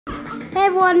Hey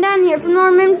everyone, Dan here from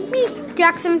Norman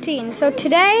Jack 17. So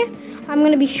today I'm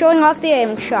going to be showing off the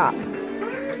item shop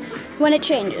when it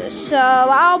changes. So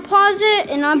I'll pause it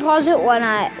and unpause it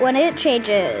when it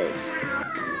changes.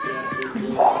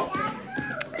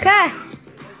 Okay,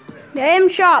 the item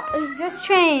shop has just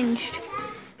changed.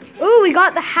 Ooh, we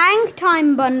got the hang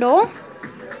time bundle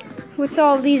with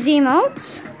all these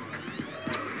emotes.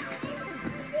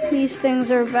 These things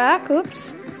are back.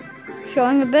 Oops,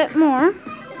 showing a bit more.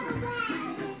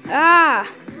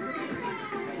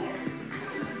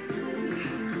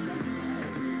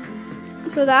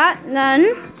 So that, and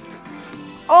then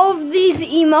all of these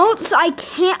emotes,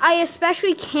 I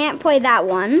especially can't play that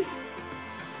one,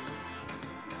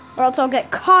 or else I'll get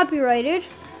copyrighted.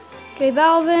 J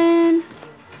Balvin.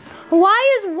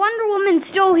 Why is Wonder Woman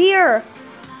still here?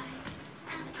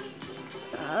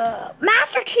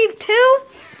 Master Chief too?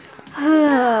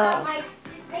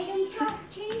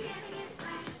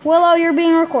 Willow, you're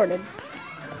being recorded.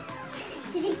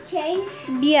 Did it change?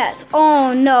 Yes.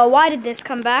 Oh no, why did this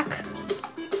come back?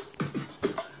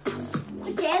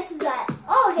 What dance is that?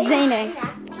 Oh, hey, Zane.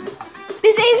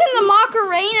 This isn't the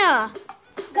Macarena.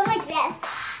 Go like this.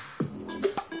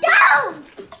 Don't!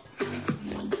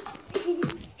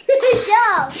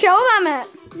 Don't! Show them it.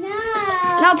 No.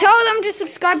 Now tell them to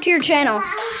subscribe to your channel.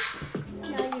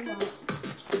 No, you won't.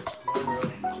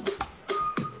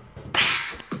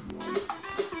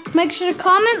 Make sure to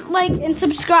comment, like, and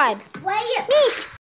subscribe. Wait.